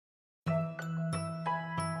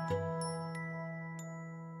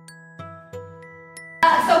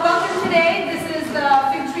today. This is the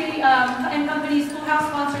Fig Tree and Company Schoolhouse,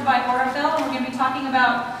 sponsored by Aurifil, and we're going to be talking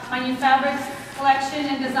about my new fabrics collection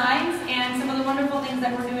and designs and some of the wonderful things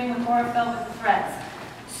that we're doing with Aurifil with the threads.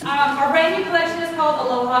 Our brand new collection is called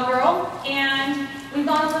Aloha Girl, and we've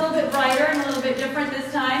gone a little bit brighter and a little bit different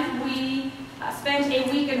this time. We spent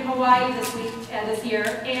a week in Hawaii this year,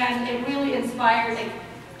 and it really inspired a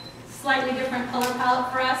slightly different color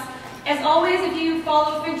palette for us. As always, if you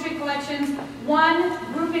follow Fig Tree collections, one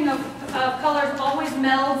grouping of colors always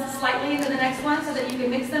melds slightly into the next one so that you can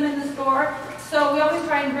mix them in the store. So we always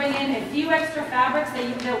try and bring in a few extra fabrics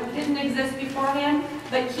that didn't exist beforehand,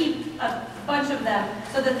 but keep a bunch of them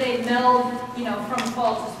so that they meld, from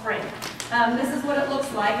fall to spring. This is what it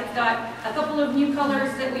looks like. It's got a couple of new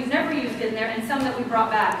colors that we've never used in there, and some that we brought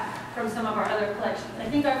back from some of our other collections. I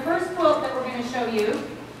think our first quilt that we're going to show you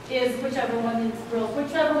is whichever one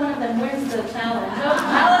of them wins the challenge.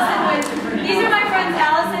 Allison wins. These are my friends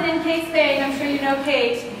Allison and Kate Spade. I'm sure you know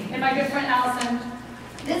Kate, and my good friend Allison.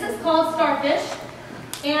 This is called Starfish,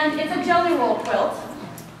 and it's a jelly roll quilt.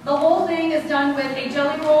 The whole thing is done with a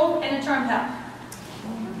jelly roll and a charm pad.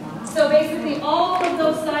 So basically all of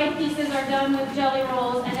those side pieces are done with jelly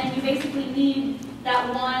rolls, and then you basically need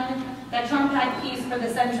that charm pad piece for the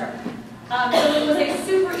center. So it was a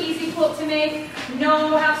super easy quilt to make,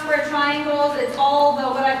 no half square triangles. It's all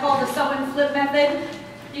what I call the sew and flip method.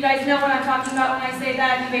 You guys know what I'm talking about when I say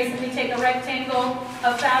that. You basically take a rectangle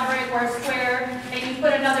of fabric or a square, and you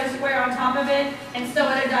put another square on top of it and sew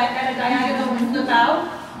it at a diagonal and flip out.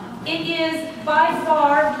 It is by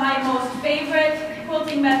far my most favorite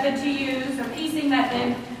quilting method to use, or piecing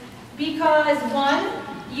method, because one,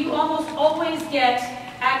 you almost always get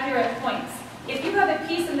accurate points. If you have a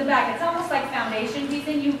piece in the back, it's almost like foundation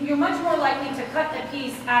piecing. You're much more likely to cut a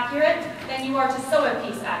piece accurate than you are to sew a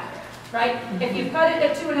piece accurate, right? If you cut it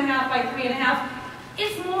at 2.5 by 3.5,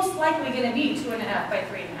 it's most likely going to be 2.5 by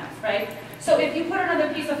 3.5, right? So if you put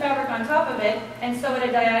another piece of fabric on top of it and sew it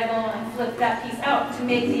a diagonal and flip that piece out to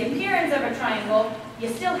make the appearance of a triangle, you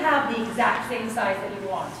still have the exact same size that you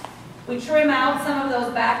want. We trim out some of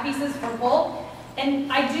those back pieces for bulk.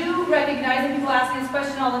 And I do recognize, and people ask me this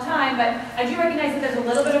question all the time, but I do recognize that there's a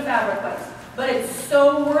little bit of fabric waste. But it's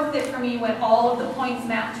so worth it for me when all of the points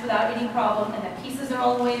match without any problem, and the pieces are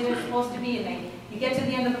all the way they're supposed to be, and you get to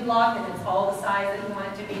the end of the block and it's all the size that you want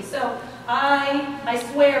it to be. So I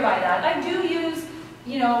swear by that. I do use,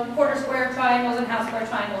 quarter square triangles and half square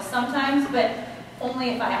triangles sometimes, but only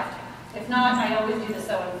if I have to. If not, I always do the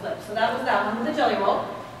sew and flip. So that was that one with the jelly roll.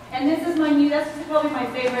 And this is that's probably my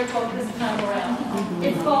favorite quilt this time around.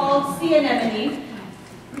 It's called Sea Anemone.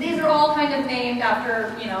 These are all kind of named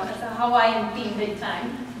after, it's a Hawaiian theme big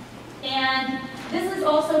time. And this is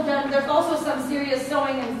also done, there's also some serious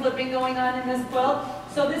sewing and flipping going on in this quilt.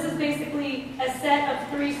 So this is basically a set of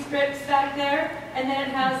 3 strips back there, and then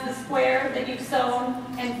it has the square that you've sewn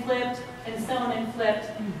and flipped and sewn and flipped.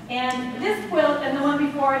 And this quilt and the one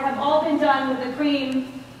before it have all been done with the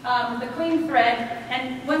cream thread,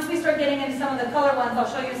 and once we start getting into some of the color ones, I'll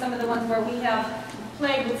show you some of the ones where we have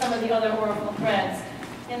played with some of the other Aurifil threads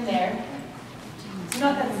in there. You're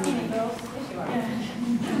not that skinny, girls. Yes, you are.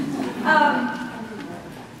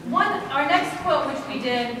 Our next quilt, which we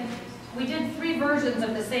did 3 versions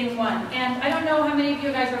of the same one, and I don't know how many of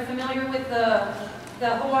you guys are familiar with the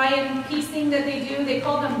Hawaiian piecing that they do. They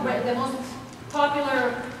call them the most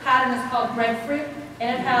popular pattern is called breadfruit,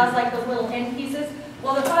 and it has like those little end pieces.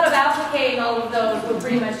 Well, the thought of appliquing all of those would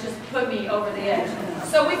pretty much just put me over the edge.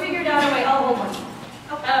 So we figured out a way, I'll hold one.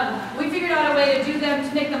 We figured out a way to do them,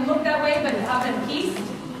 to make them look that way, but have them pieced.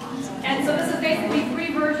 And so this is basically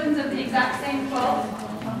 3 versions of the exact same quilt,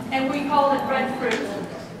 and we call it breadfruit.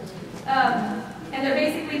 And they're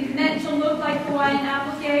basically meant to look like Hawaiian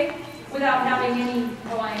applique without having any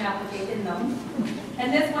Hawaiian applique in them.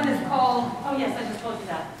 And this one is called, oh yes, I just told you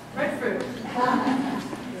that, breadfruit.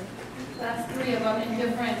 That's 3 of them in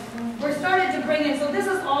different. We're started to bring in, so this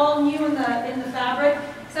is all new in the fabric,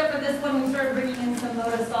 except for this one we started bringing in some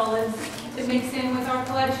Lotus solids to mix in with our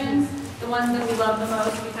collections. The ones that we love the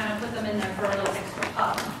most, we kind of put them in there for a little extra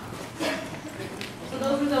pop. So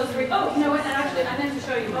those were those 3. Oh, you know what, and actually I meant to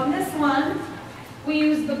show you. On this one, we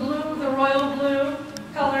used the blue, the royal blue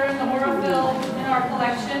color in the Aurifil in our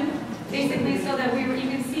collection, basically so that you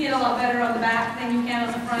can see it a lot better on the back than you can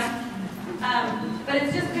on the front. But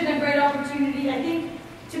it's just been a great opportunity. I think,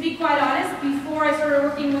 to be quite honest, before I started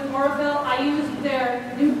working with Aurifil, I used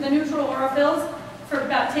the neutral Aurifils for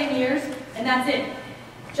about 10 years, and that's it.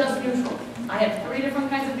 Just neutral. I had 3 different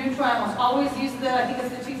kinds of neutral. I almost always used I think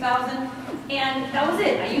it's the 2000, and that was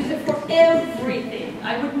it. I used it for everything.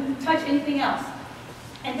 I wouldn't touch anything else.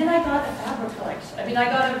 And then I got a fabric collection. I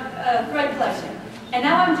got a thread collection. And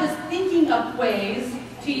now I'm just thinking up ways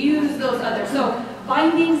to use those others. So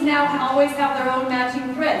bindings now always have their own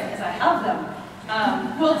matching threads because I have them.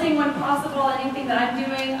 Quilting when possible, anything that I'm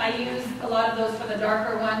doing, I use a lot of those for the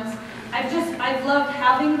darker ones. I've loved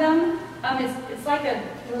having them. It's like a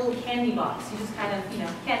little candy box. You just kind of,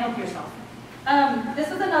 can't help yourself. This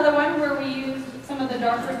is another one where we use some of the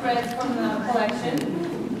darker threads from the collection.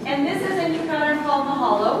 And this is a new pattern called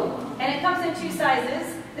Mahalo. And it comes in 2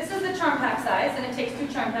 sizes. This is the charm pack size, and it takes 2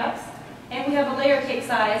 charm packs. And we have a layer cake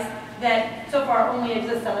size that so far only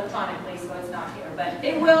exists electronically, so it's not here. But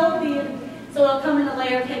it will be, so it'll come in the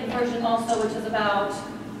layer cake version also, which is about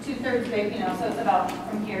 2/3 big, so it's about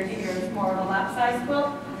from here to here. It's more of a lap size quilt.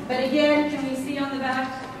 But again, can we see on the back?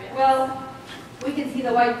 Well, we can see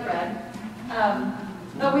the white thread.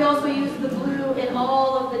 But we also use the blue in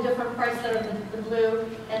all of the different parts that are the blue,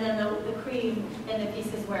 and then the cream in the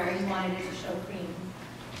pieces where I wanted it to show cream.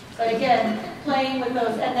 But again, playing with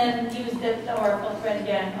those, and then use the Aurifil thread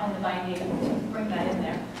again on the binding to bring that in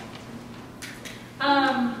there.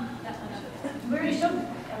 We already showed them.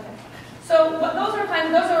 Okay. So those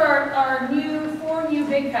are our 4 new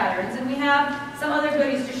big patterns, and we have some other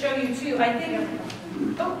goodies to show you too. I think.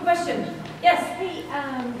 Oh, question. Yes. Hey,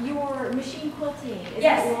 your machine quilting, is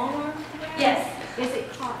yes. it long arm thread? Yes. Is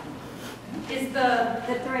it cotton? Is the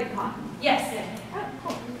thread cotton? Yes. Oh,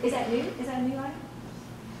 cool. Is that new? Is that a new item?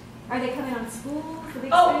 Are they coming on spools? The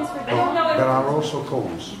big Oh, spoons for I don't know if There are also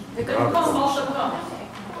combs. the comb also combs.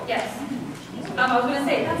 Yes. I was going to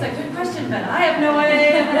say, that's a good question, but I have no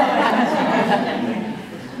idea.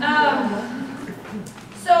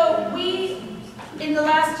 So in the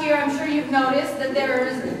last year, I'm sure you've noticed that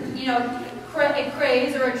there's, a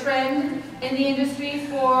craze or a trend in the industry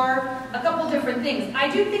for a couple different things. I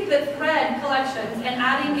do think that thread collections and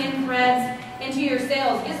adding in threads into your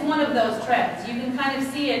sales is one of those trends. You can kind of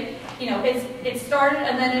see it, it started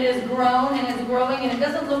and then it has grown and it's growing and it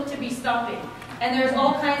doesn't look to be stopping. And there's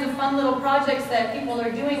all kinds of fun little projects that people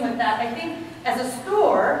are doing with that. I think as a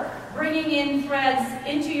store, bringing in threads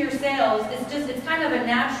into your sales it's kind of a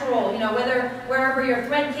natural, wherever your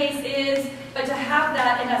thread case is, but to have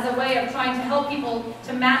that and as a way of trying to help people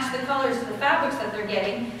to match the colors to the fabrics that they're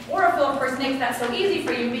getting. Aurifil, of course, makes that so easy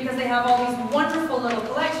for you because they have all these wonderful little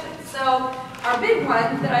collections. So our big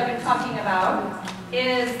one that I've been talking about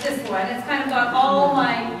is this one. It's kind of got all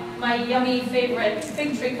my yummy favorite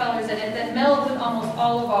fig tree colors in it that meld with almost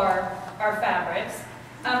all of our fabrics.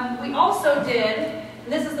 We also did,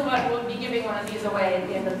 this is the one we'll be giving one of these away at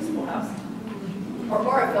the end of the Schoolhouse. Or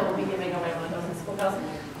Aurifil will be giving away one of those in the Schoolhouse.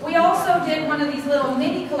 We also did one of these little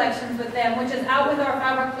mini collections with them, which is out with our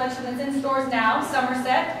fabric collection that's in stores now,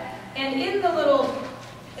 Somerset. And in the little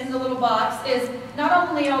box is not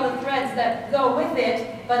only all the threads that go with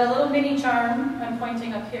it, but a little mini charm, I'm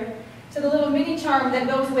pointing up here, to the little mini charm that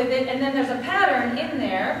goes with it, and then there's a pattern in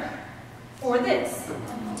there for this.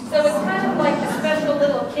 So it's kind of like a special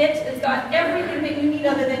little kit. It's got everything that you need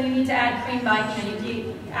other than you need to add cream binding,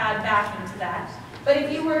 you add backing to that. But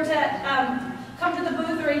if you were to come to the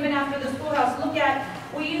booth or even after the Schoolhouse, look at,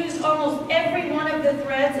 we used almost every one of the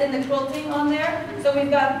threads in the quilting on there. So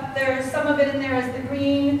there's some of it in there as the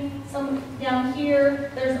green, some down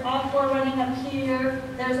here, there's aqua running up here,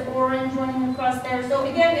 there's orange running across there. So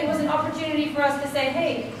again, it was an opportunity for us to say,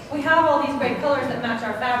 hey, we have all these great colors that match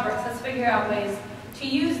our fabrics, let's figure out ways to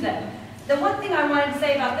use them. The one thing I wanted to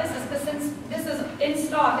say about this is because since this is in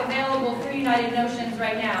stock, available through United Notions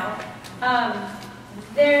right now,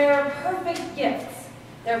 they're perfect gifts.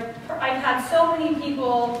 I've had so many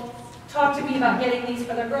people talk to me about getting these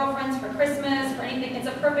for their girlfriends, for Christmas, for anything. It's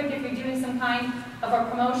a perfect if you're doing some kind of a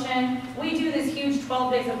promotion. We do this huge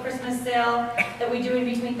 12 days of Christmas sale that we do in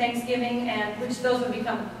between Thanksgiving, and which those would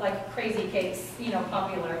become like crazy cakes,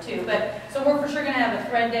 popular too. But so we're for sure going to have a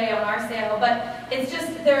thread day on our sale. But it's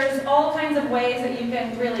just there's all kinds of ways that you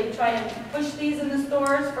can really try to push these in the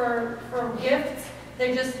stores for gifts.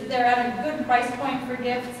 They're at a good price point for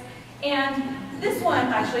gifts. And this one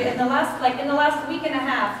actually, in the last week and a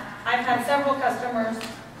half, I've had several customers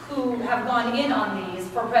who have gone in on these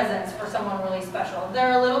for presents for someone really special.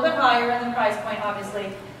 They're a little bit higher in the price point,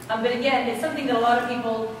 obviously. But again, it's something that a lot of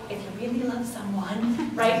people, if you really love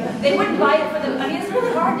someone, right, they wouldn't buy it for them. I mean, it's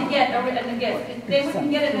really hard to get a gift. They wouldn't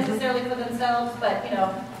get it necessarily for themselves, but,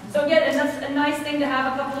 So again, that's a nice thing to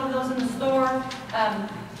have a couple of those in the store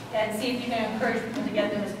and see if you can encourage people to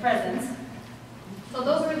get them as presents. So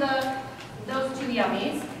those were those 2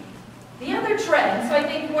 yummies. The other trend, so I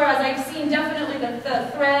think whereas I've seen definitely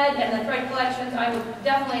the thread and the thread collections, I would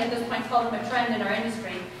definitely at this point call them a trend in our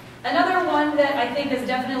industry. Another one that I think is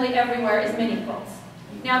definitely everywhere is mini quilts.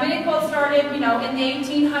 Now, mini quilts started, in the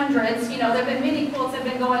 1800s. There have been mini quilts that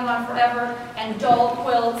have been going on forever, and doll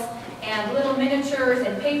quilts, and little miniatures,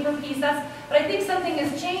 and paper pieces. But I think something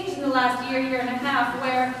has changed in the last year and a half,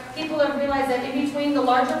 where people have realized that in between the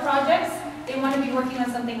larger projects, they want to be working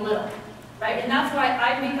on something little, right? And that's why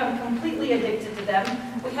I've become completely addicted to them.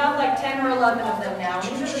 We have like 10 or 11 of them now.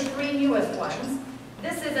 These are the 3 newest ones.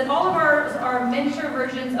 This is, and all of ours are miniature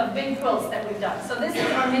versions of big quilts that we've done. So this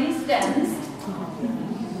is our mini stems.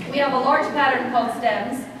 We have a large pattern called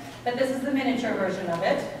stems, but this is the miniature version of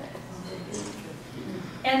it.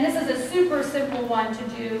 And this is a super simple one to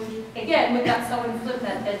do, again, with that sew and flip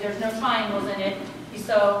method. There's no triangles in it. You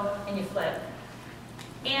sew and you flip.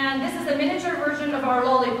 And this is a miniature version of our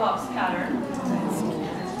lollipops pattern.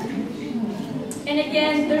 And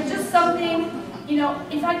again, there's just something,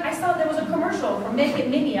 in fact, I saw there was a commercial for Make It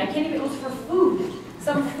Mini. I can't even, it was for food.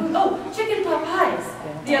 Some food, chicken pot pies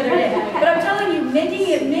the other day. But I'm telling you, making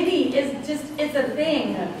it mini is just, it's a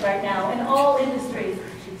thing right now in all industries.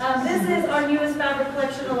 This is our newest fabric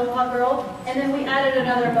collection, Aloha Girl, and then we added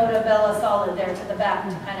another Moda Bella solid there to the back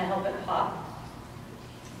to kind of help it pop.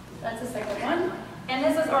 That's the second one. And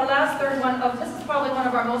this is our last third one this is probably one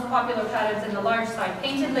of our most popular patterns in the large side,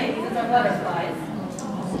 Painted Ladies. It's our butterflies.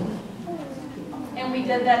 And we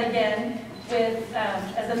did that again with,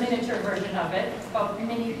 as a miniature version of it. It's called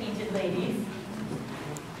Mini Painted Ladies.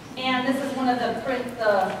 And this is one of the prints,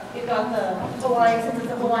 we've got the Hawaiian, since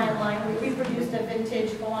it's a Hawaiian line, we reproduced a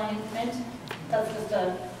vintage Hawaiian print. That's just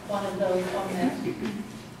one of those on there.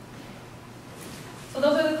 So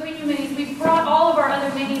those are the 3 new minis. We've brought all of our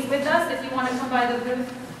other minis with us if you want to come by the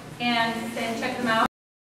booth and check them out.